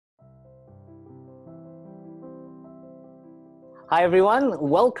Hi everyone,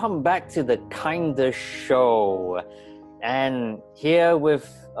 welcome back to the Kinder Show. And here with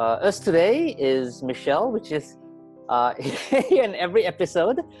us today is Michelle, which is here in every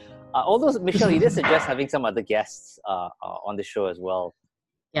episode. Although Michelle, you did suggest having some other guests on the show as well.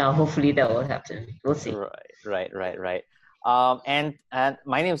 Yeah, hopefully that will happen. We'll see. Right. And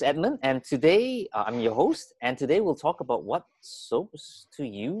my name is Edmund, and today I'm your host. And today we'll talk about what soaps to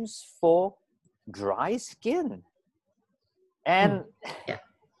use for dry skin. And yeah.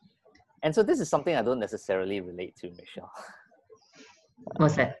 And so this is something I don't necessarily relate to, Michelle.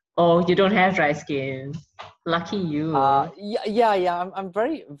 What's that? Oh, you don't have dry skin. Lucky you. Yeah. I'm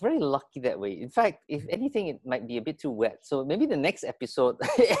very, very lucky that way. In fact, if anything, it might be a bit too wet. So maybe the next episode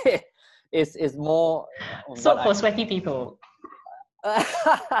is more. So for sweaty people.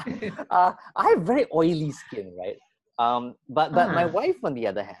 I have very oily skin, right? But my wife, on the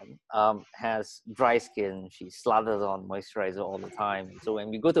other hand, has dry skin. She slathers on moisturizer all the time. So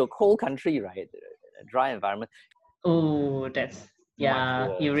when we go to a cold country, right, a dry environment. Oh,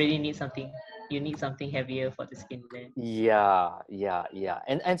 you really need something. You need something heavier for the skin then. Yeah.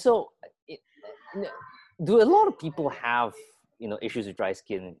 And so, do a lot of people have issues with dry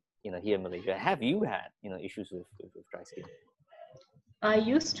skin? Here in Malaysia, have you had issues with dry skin? I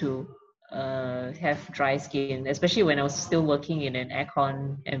used to have dry skin, especially when I was still working in an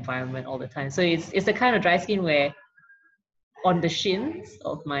aircon environment all the time. So it's the kind of dry skin where on the shins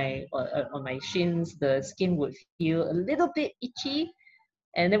of on my shins, the skin would feel a little bit itchy,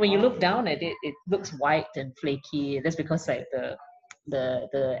 and then when you look down at it, it looks white and flaky. That's because like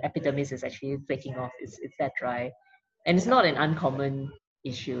the epidermis is actually flaking off. It's that dry, and it's not an uncommon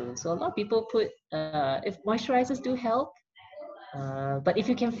issue. So a lot of people put if moisturizers do help. But if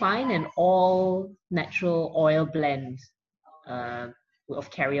you can find an all natural oil blend of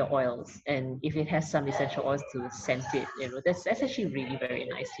carrier oils, and if it has some essential oils to scent it, that's actually really very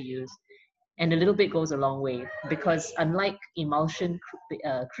nice to use. And a little bit goes a long way, because unlike emulsion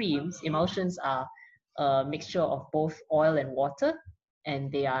creams, emulsions are a mixture of both oil and water,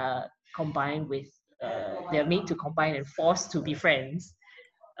 and they are combined with they're made to combine and forced to be friends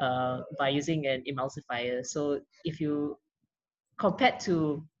by using an emulsifier. So if you compared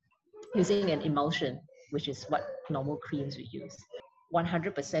to using an emulsion, which is what normal creams we use,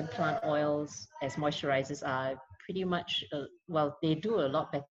 100% plant oils as moisturizers are pretty much, they do a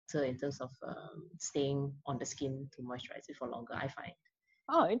lot better in terms of staying on the skin to moisturize it for longer, I find.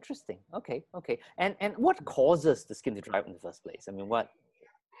 Oh, interesting. Okay. And what causes the skin to dry out in the first place? I mean, what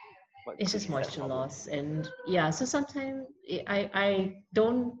it's just moisture loss. And yeah, so sometimes I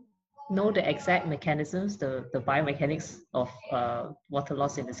don't know the exact mechanisms, the biomechanics of water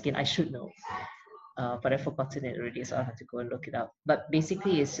loss in the skin. I should know, but I've forgotten it already, so I have to go and look it up. But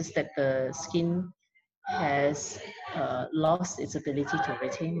basically, it's just that the skin has lost its ability to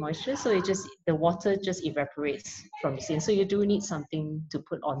retain moisture, so the water just evaporates from the skin. So you do need something to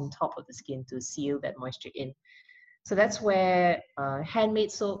put on top of the skin to seal that moisture in. So that's where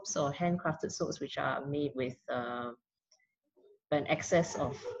handmade soaps or handcrafted soaps, which are made with an excess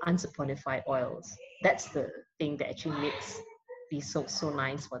of unsaponified oils, that's the thing that actually makes these soaps so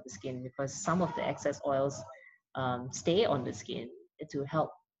nice for the skin, because some of the excess oils stay on the skin to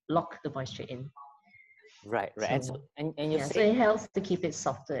help lock the moisture in. Right. So, and you're saying, so it helps to keep it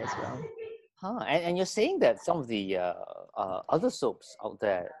softer as well. And you're saying that some of the other soaps out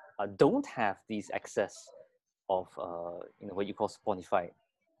there don't have these excess of what you call saponified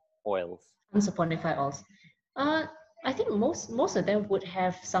oils. Unsaponified oils. I think most of them would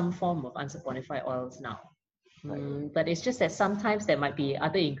have some form of unsaponified oils now. Right. But it's just that sometimes there might be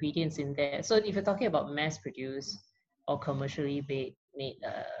other ingredients in there. So if you're talking about mass-produced or commercially made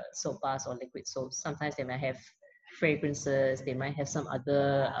soap bars or liquid soaps, sometimes they might have fragrances, they might have some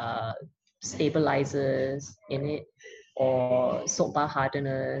other stabilizers in it, or soap bar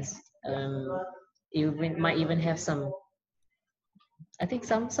hardeners. You might even have some, I think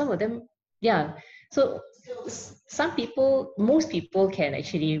some of them, yeah. So most people can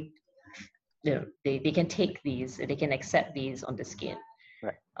actually, they can take these, they can accept these on the skin.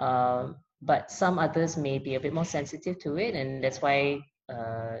 Right. But some others may be a bit more sensitive to it, and that's why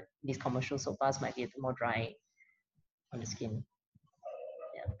these commercial soap bars might be a bit more dry on the skin.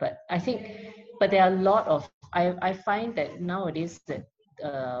 Yeah, but there are a lot of, I find that nowadays that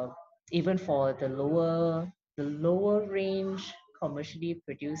even for the lower range commercially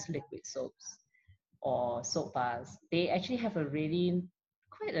produced liquid soaps or soap bars, they actually have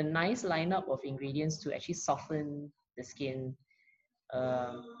quite a nice lineup of ingredients to actually soften the skin.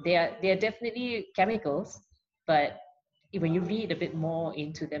 They are definitely chemicals, but when you read a bit more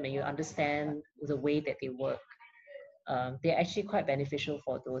into them and you understand the way that they work, they're actually quite beneficial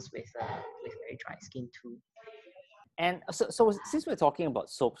for those with very dry skin too. And so since we're talking about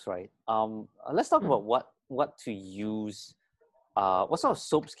soaps, right? Let's talk about what to use. What sort of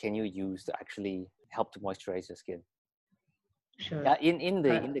soaps can you use to actually help to moisturize your skin? Sure. In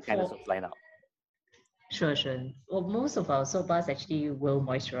the kind of soap lineup. Sure. Well, most of our soap bars actually will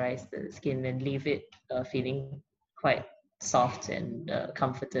moisturize the skin and leave it feeling quite soft and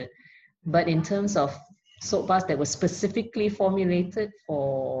comforted. But in terms of soap bars that were specifically formulated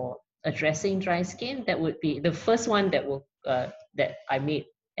for addressing dry skin, that would be the first one that I made,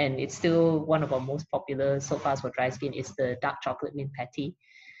 and it's still one of our most popular soap bars for dry skin, is the dark chocolate mint patty.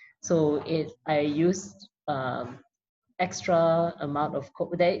 So I used extra amount of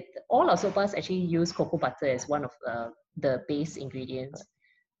all our soap bars actually use cocoa butter as one of the base ingredients,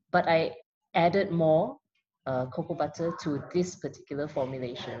 but I added more cocoa butter to this particular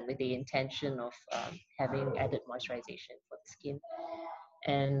formulation with the intention of having added moisturization for the skin.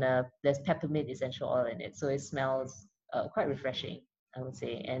 And there's peppermint essential oil in it, so it smells quite refreshing, I would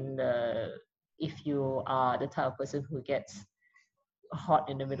say. And if you are the type of person who gets hot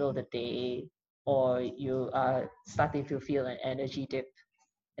in the middle of the day, or you are starting to feel an energy dip,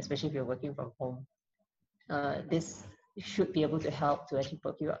 especially if you're working from home, this should be able to help to actually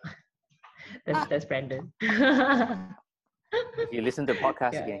perk you up. That's Brandon. If you listen to the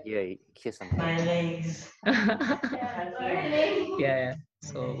podcast, you can hear a kiss on my legs. Yeah.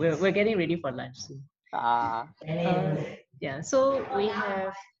 So we're getting ready for lunch soon. Yeah. So we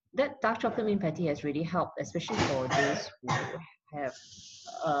have that dark chocolate mint patty has really helped, especially for those who have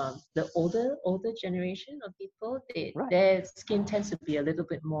the older generation of people. Their skin tends to be a little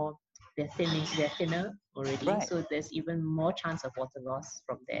bit more, they're thinner already. So there's even more chance of water loss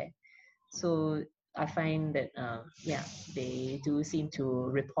from there. So I find that they do seem to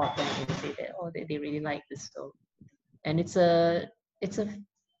report back and say that they really like this soap, and it's a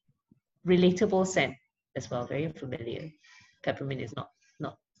relatable scent as well, very familiar. Peppermint is not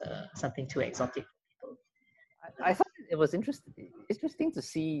something too exotic for people. I thought it was interesting to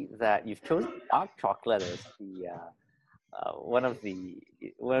see that you've chosen dark chocolate as the one of the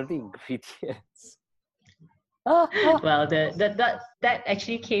ingredients. Well, that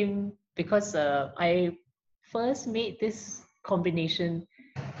actually came because I first made this combination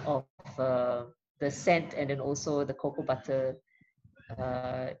of the scent and then also the cocoa butter.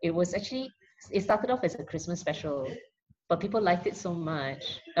 It started off as a Christmas special, but people liked it so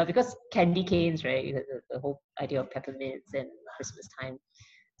much because candy canes, right? The whole idea of peppermints and Christmas time.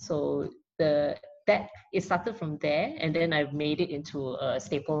 So it started from there, and then I've made it into a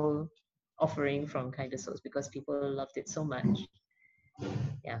staple offering from Kinder Soaps because people loved it so much.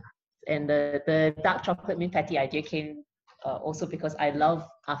 Yeah, and the dark chocolate mint patty idea came also because I love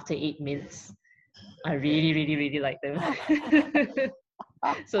after 8 mints. I really, really, really like them.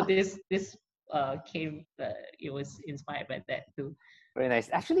 So this came. It was inspired by that too. Very nice.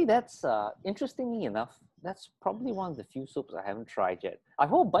 Actually, that's interestingly enough, that's probably one of the few soaps I haven't tried yet. I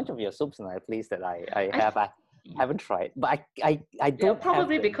have a bunch of your soaps in my place that I haven't tried, but I don't. Yeah,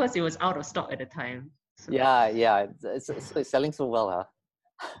 probably because it was out of stock at the time. So. Yeah, it's selling so well,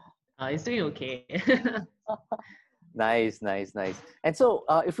 huh? It's doing okay. Nice. And so,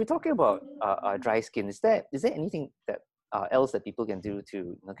 if we're talking about dry skin, is there anything that else that people can do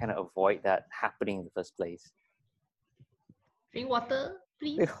to kind of avoid that happening in the first place? Drink water,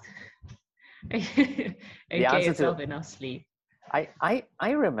 please. And get yourself enough sleep. I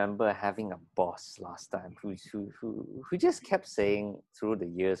remember having a boss last time who just kept saying through the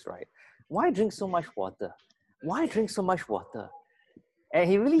years, right? Why drink so much water? Why drink so much water? And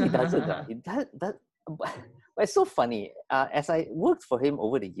he really does it. But it's so funny. As I worked for him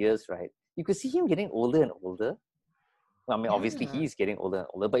over the years, right? You could see him getting older and older. I mean, obviously he's getting older and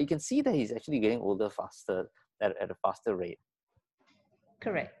older, but you can see that he's actually getting older faster at a faster rate.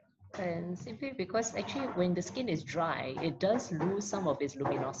 Correct. And simply because actually when the skin is dry, it does lose some of its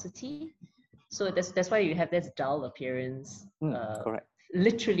luminosity. So that's why you have this dull appearance. Correct.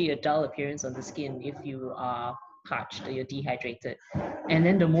 Literally a dull appearance on the skin if you are parched or you're dehydrated. And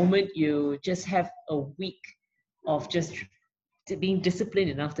then the moment you just have a week of just being disciplined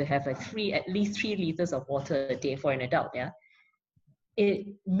enough to have at least 3 liters of water a day for an adult, it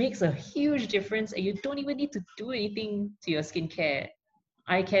makes a huge difference, and you don't even need to do anything to your skincare.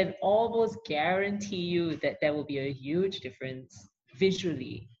 I can almost guarantee you that there will be a huge difference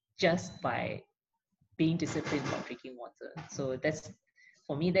visually just by being disciplined about drinking water. So that's,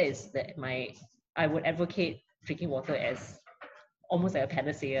 for me, I would advocate drinking water as almost like a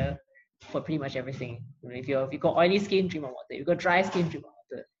panacea for pretty much everything. If you've got oily skin, drink more water. If you've got dry skin, drink more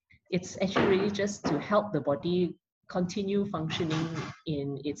water. It's actually really just to help the body continue functioning in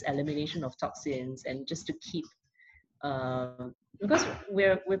its elimination of toxins and just to keep because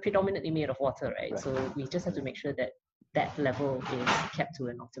we're predominantly made of water, right? So we just have to make sure that that level is kept to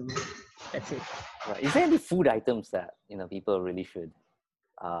an optimum. That's it. Right. Is there any food items that people really should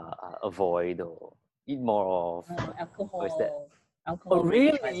avoid or eat more of? Or is that... Alcohol Oh,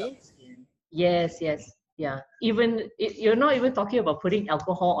 really dries really? out the skin. Yes, yeah. You're not even talking about putting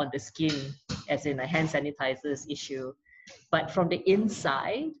alcohol on the skin, as in a hand sanitizers issue, but from the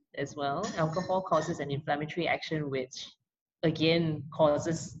inside as well. Alcohol causes an inflammatory action, which again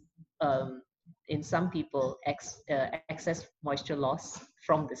causes, in some people, excess moisture loss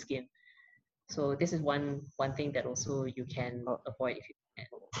from the skin. So this is one thing that also you can avoid if you can.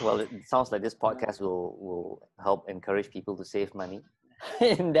 Well, it sounds like this podcast will help encourage people to save money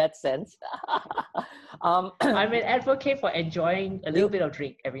in that sense. I'm an advocate for enjoying a little bit of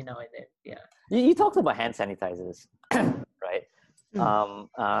drink every now and then. Yeah. You talked about hand sanitizers, right?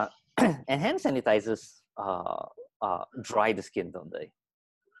 And hand sanitizers dry the skin, don't they?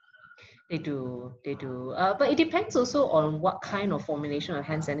 They do. But it depends also on what kind of formulation of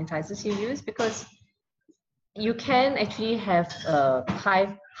hand sanitizers you use, because you can actually have a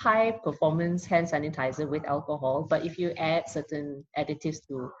high performance hand sanitizer with alcohol, but if you add certain additives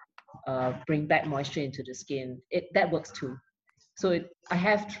to bring back moisture into the skin, that works too. So I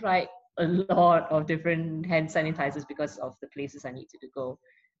have tried a lot of different hand sanitizers because of the places I needed to go,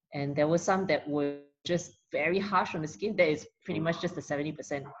 and there were some that were just very harsh on the skin. That is pretty much just the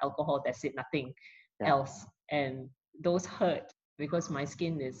 70% alcohol. That's it, nothing else, and those hurt because my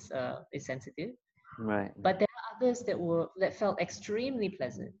skin is sensitive. Right. But there are others that felt extremely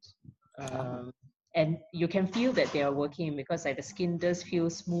pleasant, and you can feel that they are working because like the skin does feel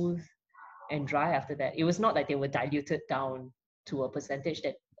smooth and dry after that. It was not like they were diluted down to a percentage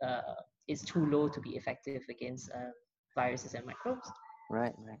that is too low to be effective against viruses and microbes.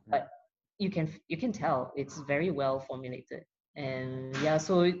 Right. But you can tell it's very well formulated, and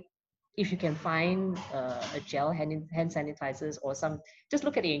so if you can find a gel hand sanitizers or some, just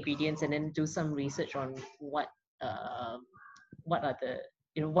look at the ingredients and then do some research on what are the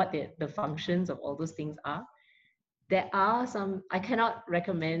what the functions of all those things are. There are some, I cannot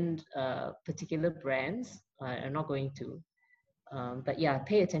recommend particular brands. I'm not going to. But yeah,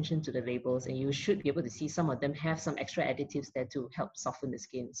 pay attention to the labels and you should be able to see some of them have some extra additives there to help soften the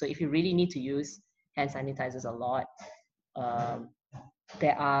skin. So if you really need to use hand sanitizers a lot,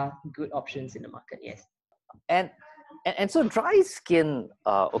 there are good options in the market, yes. And so dry skin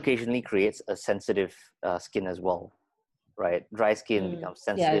occasionally creates a sensitive skin as well, right? Dry skin becomes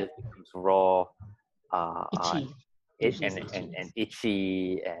sensitive, becomes raw, itchy. And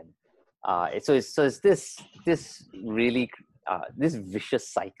itchy, and so it's this really this vicious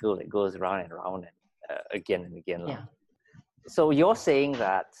cycle that goes round and round and again and again. Yeah. So you're saying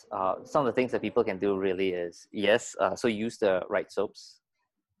that some of the things that people can do really is, so use the right soaps,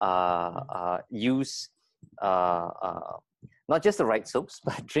 use not just the right soaps,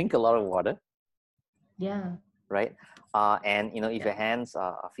 but drink a lot of water. Yeah. Right. And if your hands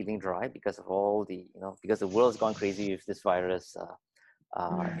are feeling dry because of all the because the world's gone crazy with this virus,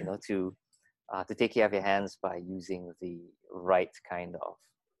 to take care of your hands by using the right kind of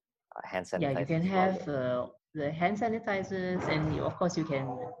hand sanitizer. Yeah, you can have the hand sanitizers, and of course you can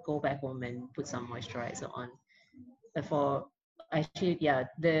go back home and put some moisturizer on.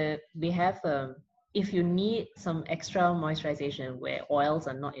 We have if you need some extra moisturization where oils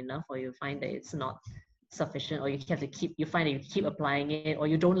are not enough, or you find that it's not sufficient, or you find that you keep applying it, or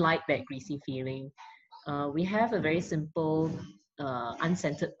you don't like that greasy feeling, we have a very simple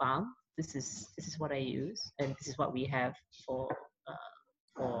unscented balm. This is what I use, and this is what we have for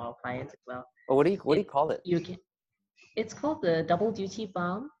our clients as well. Oh, what do you call it? It's called the Double Duty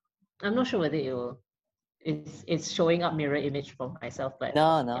Balm. I'm not sure whether it's showing up mirror image for myself, but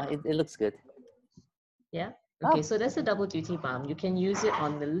no, yeah. it looks good. Yeah. Okay, so that's a Double Duty Balm. You can use it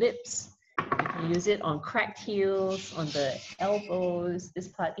on the lips. You can use it on cracked heels, on the elbows.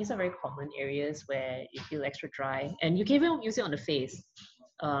 These are very common areas where you feel extra dry, and you can even use it on the face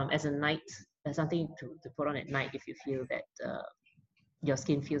as something to put on at night if you feel that your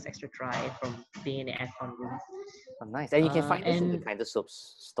skin feels extra dry from being in the aircon room. Oh, nice. And you can find this in the Kind of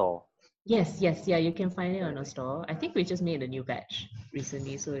Soaps store. Yes, yeah, you can find it on our store. I think we just made a new batch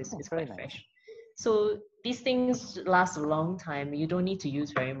recently, so it's quite nice. fresh. So these things last a long time. You don't need to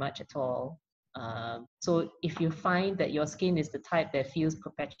use very much at all. So if you find that your skin is the type that feels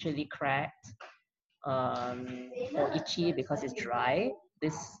perpetually cracked or itchy because it's dry,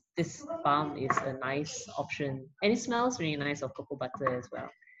 this balm is a nice option, and it smells really nice of cocoa butter as well.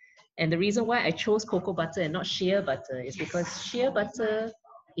 And the reason why I chose cocoa butter and not shea butter is because shea butter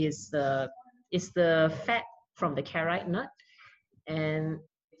is the fat from the carrot nut, and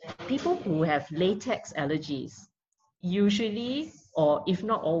people who have latex allergies usually, or if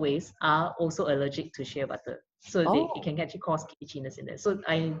not always, are also allergic to shea butter. So it can actually cause itchiness in there. So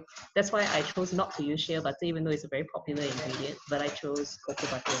that's why I chose not to use shea butter, even though it's a very popular ingredient, but I chose cocoa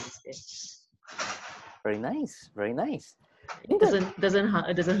butter instead. Very nice, very nice. It doesn't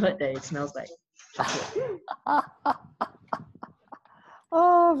hurt that it smells like chocolate.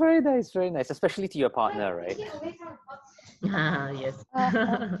 Oh, very nice, very nice. Especially to your partner, right? Yes.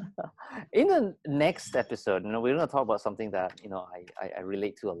 In the next episode, we're going to talk about something that I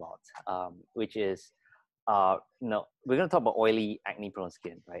relate to a lot, which is we're going to talk about oily, acne-prone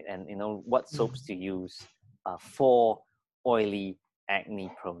skin, right? And what soaps to use for oily,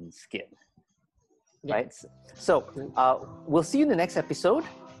 acne-prone skin, right? So we'll see you in the next episode.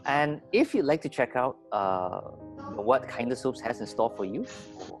 And if you'd like to check out what Kinder Soaps has in store for you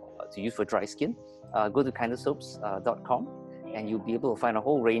to use for dry skin, go to kindersoaps.com, and you'll be able to find a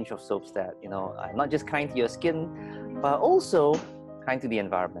whole range of soaps that are not just kind to your skin, but also kind to the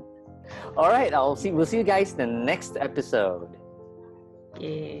environment. All right, we'll see you guys in the next episode.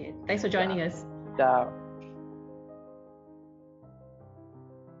 Yeah, thanks for joining us. Ciao.